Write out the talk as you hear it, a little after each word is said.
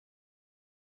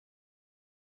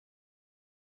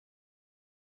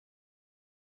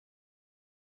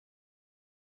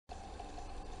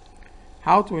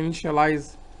How to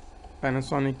initialize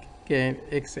Panasonic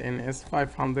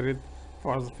NS500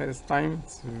 for the first time?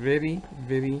 It's very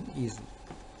easy.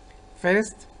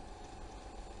 First,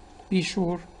 be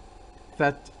sure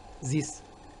that this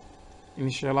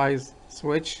initialize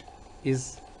switch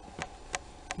is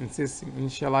in system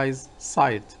initialize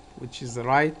side, which is the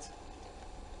left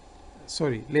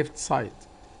side.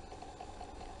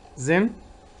 Then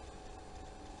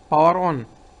power on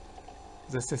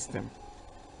the system.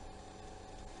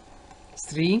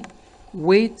 3.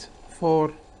 Wait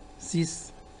for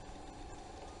this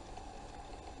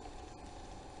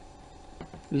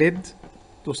LED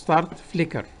to start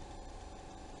flicker.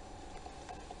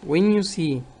 When you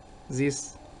see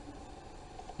this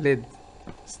LED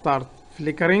start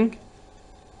flickering,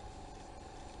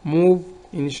 move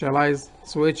initialize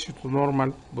switch to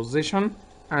normal position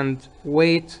and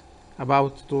wait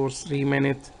about 2 or 3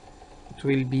 minutes. It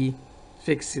will be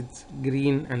fixed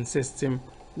green and system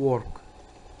work.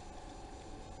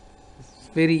 It's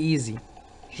very easy.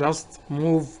 Just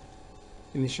move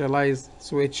initialize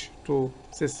switch to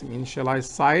system initialize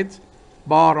side,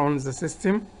 power on the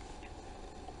system,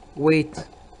 wait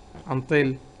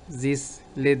until this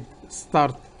LED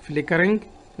start flickering,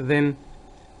 then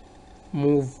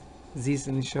move this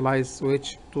initialize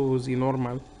switch to the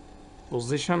normal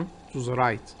position to the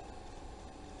right.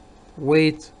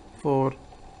 Wait for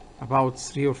about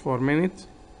 3 or 4 minutes,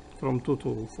 from 2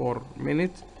 to 4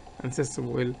 minutes, and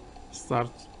system will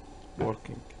start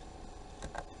working.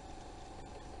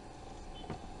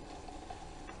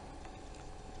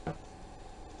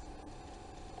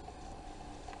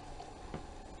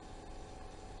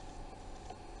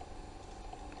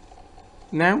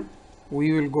 Now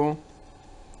we will go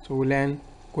to LAN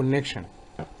connection.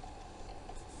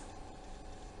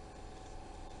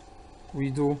 We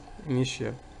do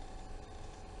initializing.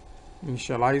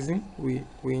 We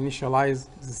initialize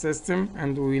the system,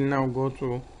 and we will now go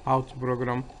to how to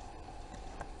program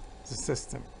the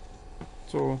system.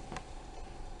 To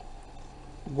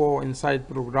go inside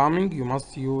programming, you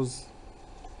must use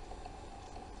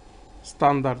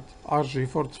standard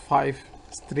RJ45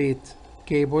 straight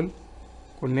cable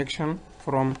connection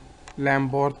from LAN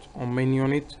port on main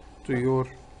unit to your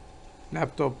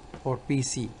laptop or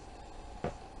PC.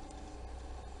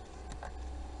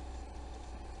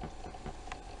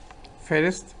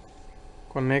 First,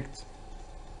 connect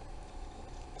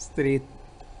straight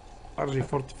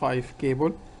RJ45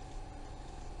 cable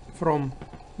from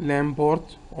LAN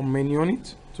port on main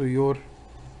unit to your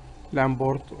LAN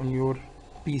port on your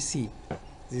PC.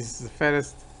 This is the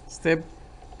first step,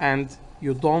 and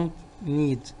you don't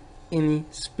need any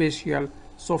special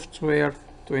software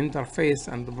to interface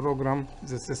and program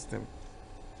the system.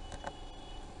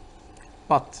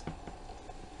 But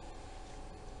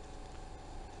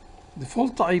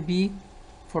default IP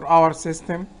for our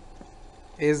system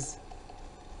is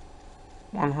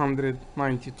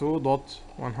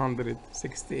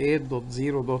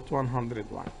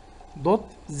 192.168.0.101.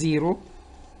 .0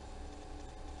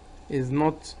 is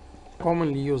not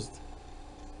commonly used.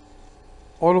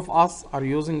 All of us are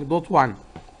using .1.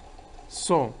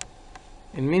 So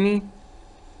in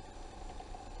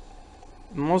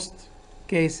most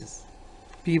cases,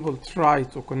 people try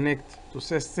to connect to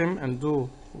system and do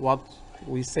what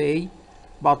we say,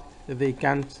 but they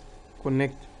can't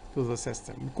connect to the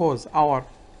system because our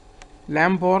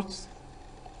LAN ports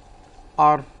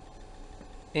are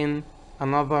in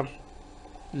another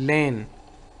LAN,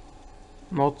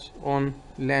 not on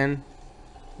LAN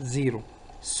 0.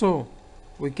 So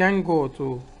we can go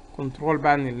to control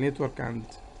panel, network and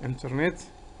internet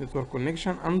network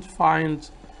connection, and find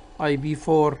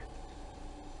IP4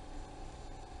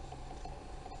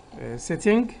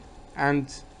 setting,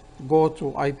 and go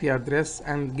to IP address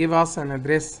and give us an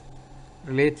address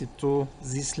related to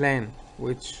this LAN,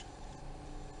 which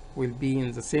will be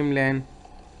in the same LAN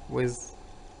with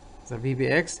the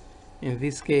PBX. In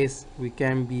this case, we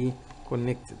can be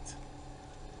connected.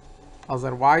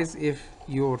 Otherwise, if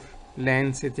your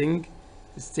LAN setting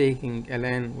is taking a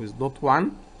LAN with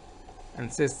 .1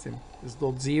 and system is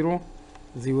 .0,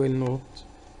 they will not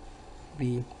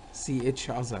see each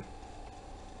other.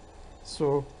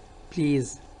 So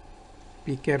please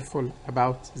be careful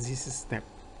about this step.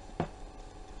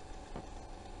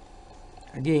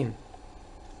 Again,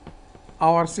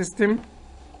 our system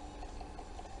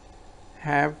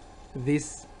have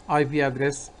this IP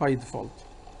address by default,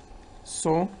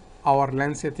 so our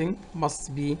LAN setting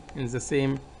must be in the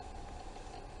same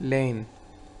LAN.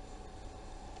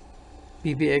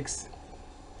 PBX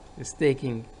is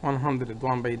taking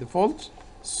 101 by default,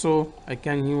 so I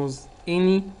can use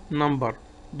any number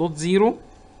 .0,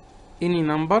 any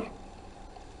number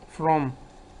from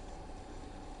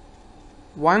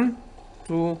 1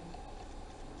 to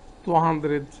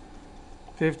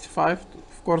 255,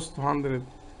 of course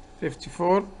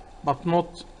 254, but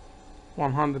not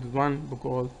 101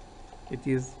 because it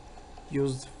is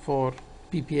used for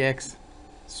PPX.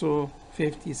 So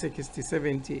 50, 60,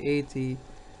 70, 80,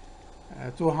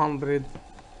 200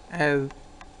 as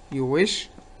you wish,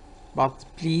 but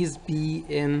please be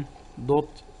in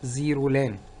 .0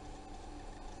 LAN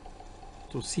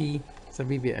to see the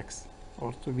PBX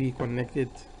or to be connected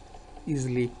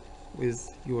easily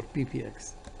with your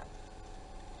PPX.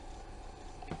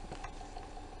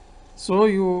 So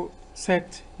you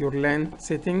set your LAN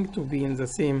setting to be in the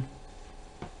same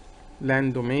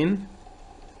LAN domain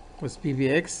with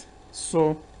PBX.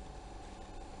 So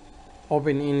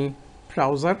open any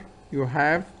browser you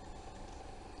have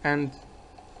and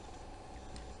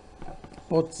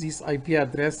put this IP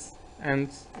address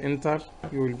and enter.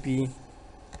 You will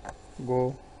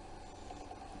go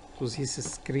to this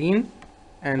screen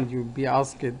and you'll be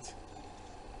asked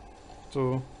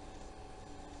to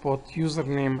put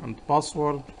username and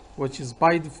password, which is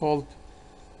by default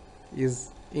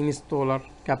is installer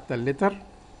capital letter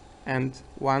and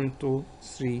 1 2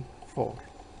 3 4.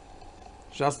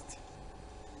 Just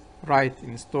write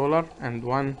installer and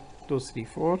 1 2 3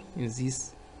 4 in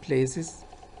these places,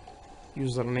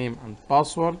 username and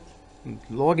password, and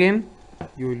login.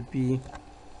 You will be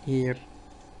here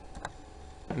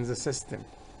in the system,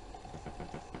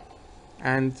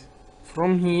 and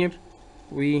from here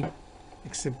we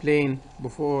explain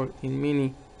before in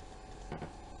many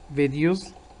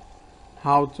videos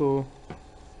how to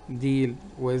deal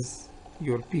with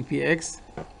your PPX,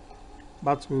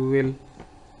 but we will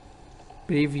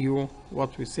preview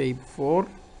what we say before.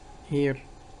 Here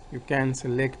you can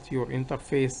select your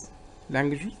interface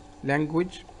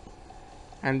language,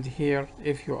 and here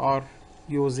if you are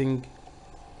using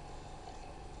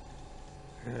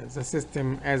the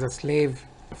system as a slave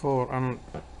for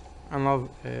another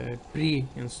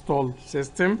pre-installed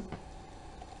system,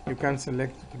 you can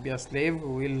select to be a slave.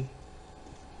 We will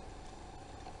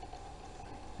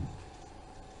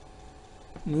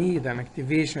need an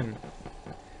activation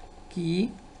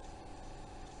key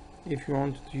if you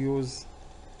want to use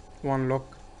one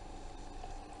lock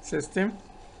system.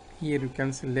 Here you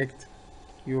can select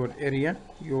your area,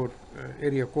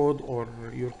 area code or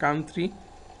your country.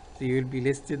 They will be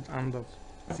listed under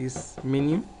this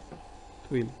menu.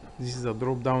 This is a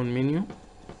drop down menu.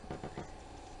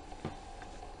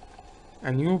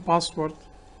 A new password,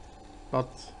 but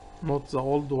not the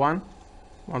old one,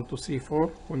 1 2 3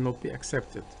 4, will not be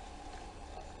accepted.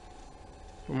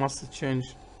 You must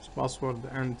change the password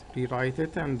and rewrite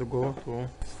it and go to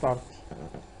start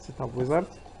setup wizard.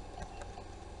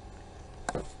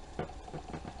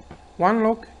 One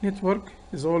lock network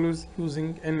is always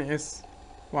using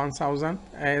NS500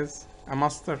 as a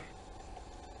master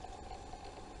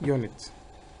unit.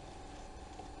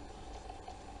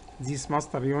 This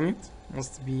master unit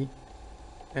must be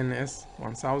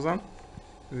NS1000.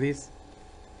 These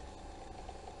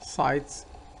sites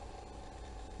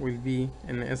will be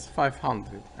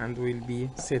NS500 and will be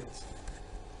set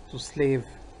to slave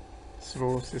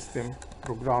through system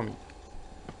programming.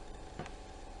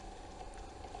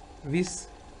 This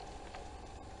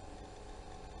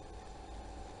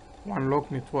one lock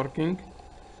networking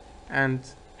and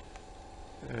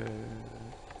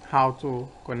how to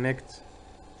connect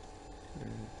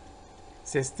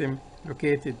system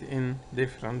located in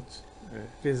different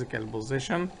physical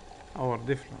position or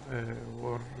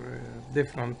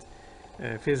different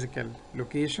physical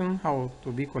location, how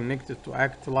to be connected to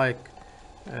act like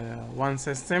one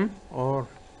system, or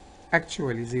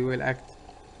actually they will act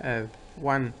as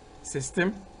one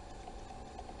system,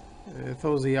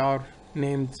 so they are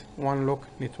named one lock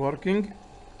networking.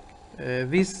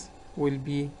 This will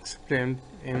be explained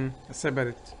in a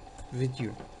separate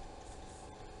video.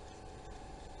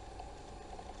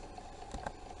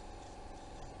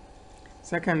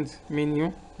 Second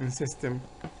menu in system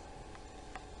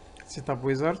setup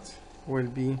wizard will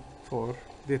be for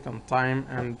date and time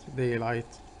and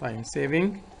daylight time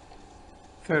saving.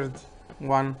 Third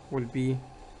one will be,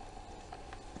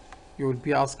 you will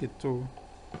be asked to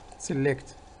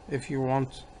select if you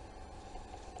want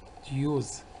to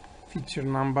use feature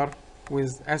number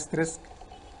with asterisk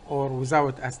or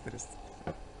without asterisk,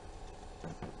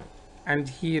 and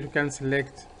here you can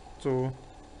select to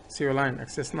serial line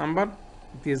access number.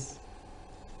 It is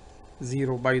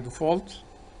 0 by default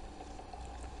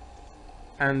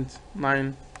and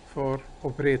 9 for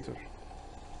operator.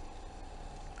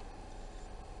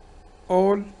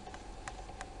 All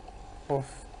of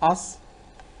us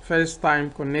first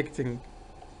time connecting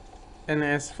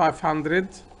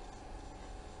NS500,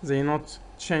 they not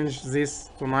change this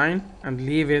to 9 and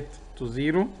leave it to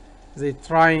 0. They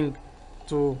trying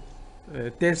to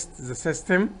test the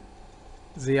system.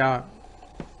 They are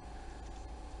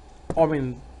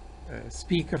open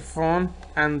speaker phone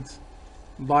and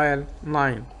dial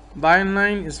 9. Dial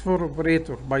 9 is for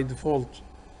operator by default,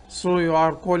 so you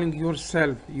are calling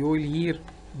yourself. You will hear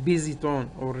busy tone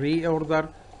or reorder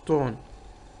tone,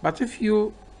 but if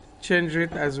you change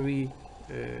it as we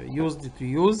used to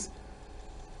use,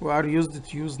 we are used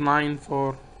to use 9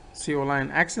 for CO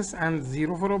line access and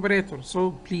 0 for operator,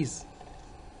 so please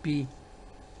be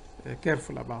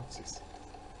careful about this.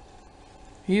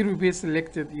 Here will be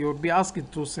selected, you'll be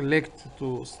asked to select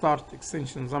to start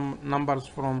extension numbers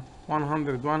from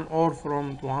 101 or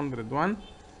from 201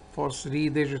 for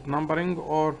 3-digit numbering,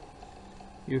 or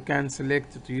you can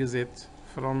select to use it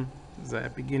from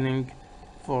the beginning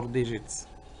 4 digits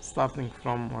starting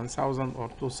from 1000 or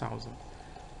 2000.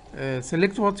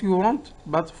 Select what you want,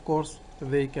 but of course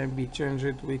they can be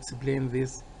changed. We explain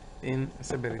this in a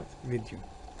separate video.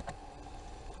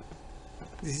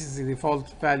 This is the default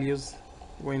values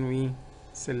when we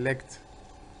select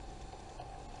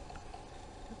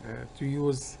to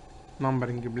use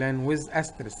numbering plan with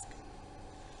asterisk.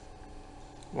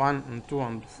 1 and 2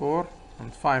 and 4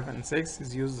 and 5 and 6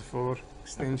 is used for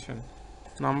extension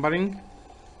numbering,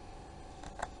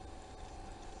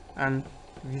 and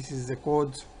this is the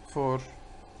code for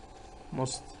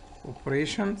most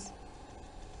operations.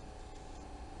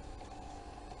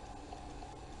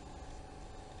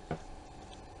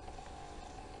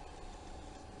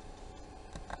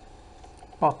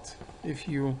 But if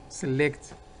you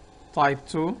select type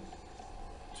 2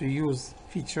 to use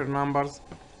feature numbers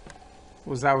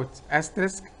without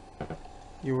asterisk,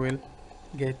 you will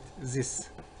get this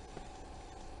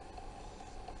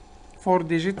 4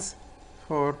 digits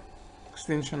for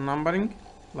extension numbering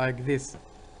like this.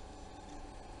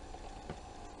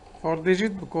 4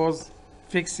 digit because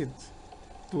fixed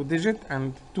 2 digit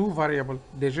and 2 variable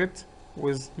digit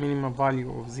with minimum value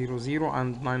of 00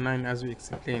 and 99 as we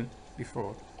explained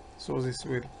before. So this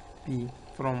will be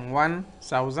from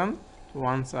 1000 to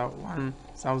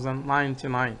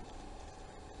 1099,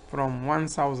 from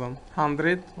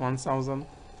 1100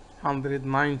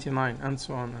 1199, and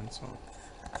so on and so on.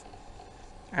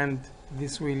 And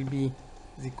this will be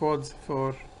the codes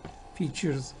for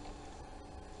features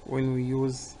when we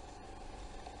use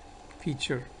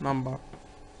feature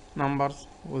numbers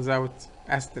without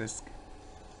asterisk,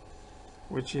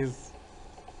 which is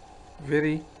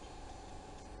very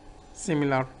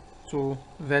similar to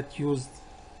that used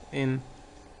in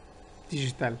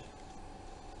digital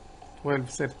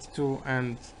 1232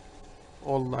 and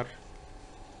older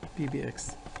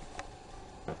PBX.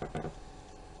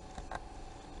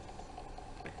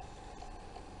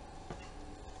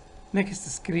 Next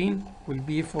screen will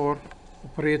be for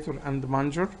operator and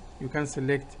manager. You can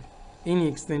select any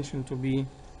extension to be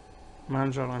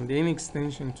manager and any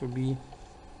extension to be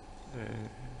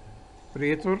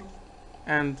operator,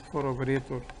 and for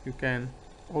operator you can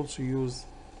also use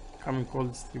common call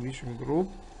distribution group.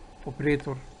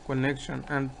 Operator connection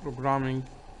and programming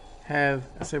have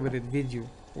a separate video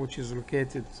which is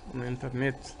located on the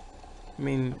internet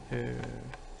 4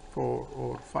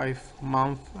 or 5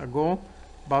 months ago,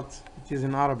 but it is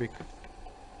in Arabic.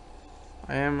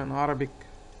 I am an Arabic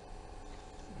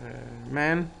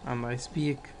man and I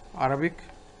speak Arabic.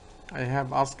 I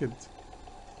have asked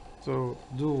to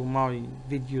do my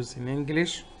videos in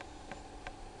English.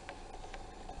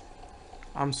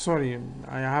 I'm sorry,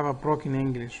 I have a broken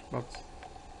English, but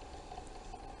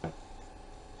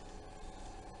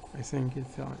I think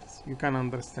you can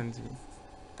understand me.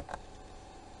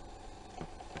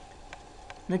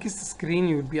 Next screen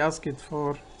you will be asked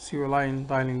for CO line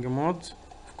dialing mode,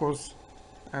 of course,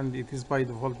 and it is by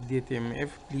default DTMF.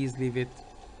 Please leave it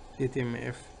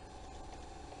DTMF.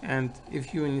 And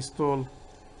if you install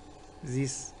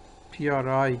this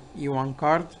PRI E1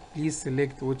 card, please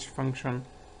select which function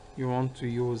you want to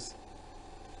use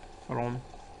from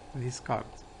this card.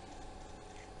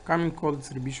 Common call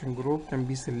distribution group can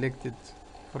be selected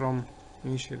from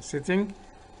initial setting,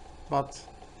 but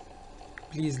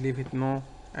please leave it no,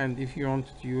 and if you want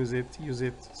to use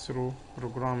it through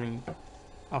programming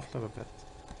after that.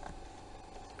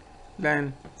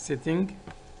 LAN setting,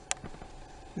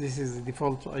 this is the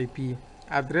default IP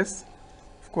address.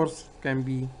 Of course, it can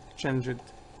be changed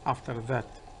after that,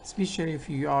 especially if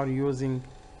you are using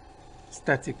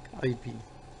static IP.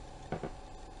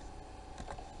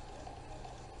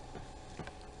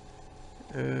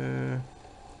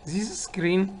 This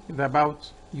screen is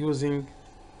about using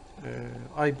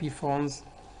IP phones,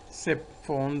 SIP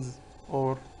phones,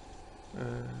 or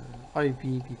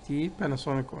IPPT,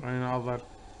 Panasonic or any other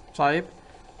type.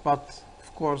 But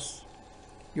of course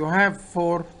you have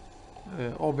 4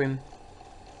 open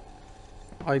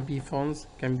IP phones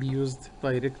can be used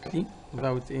directly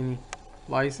without any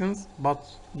license, but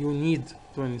you need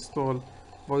to install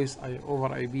voice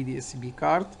over IP DSP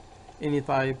card. Any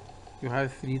type, you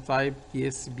have 3 type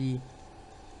DSP,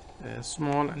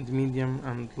 small and medium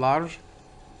and large,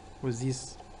 with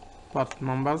these part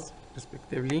numbers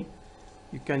respectively.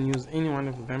 You can use any one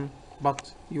of them,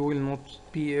 but you will not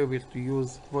be able to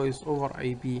use voice over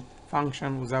IP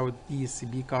function without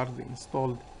DSP card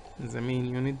installed in the main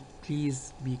unit.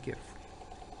 Please be careful.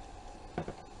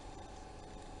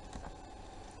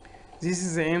 This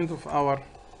is the end of our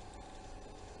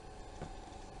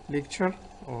lecture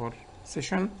or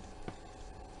session.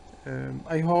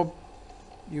 I hope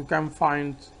you can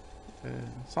find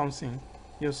something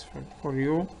useful for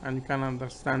you and you can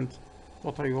understand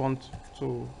what I want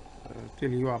to tell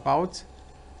you about.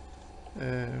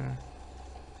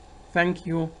 Thank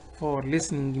you for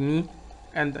listening to me,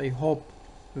 and I hope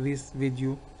this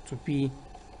video to be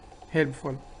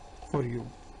helpful for you.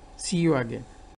 See you again.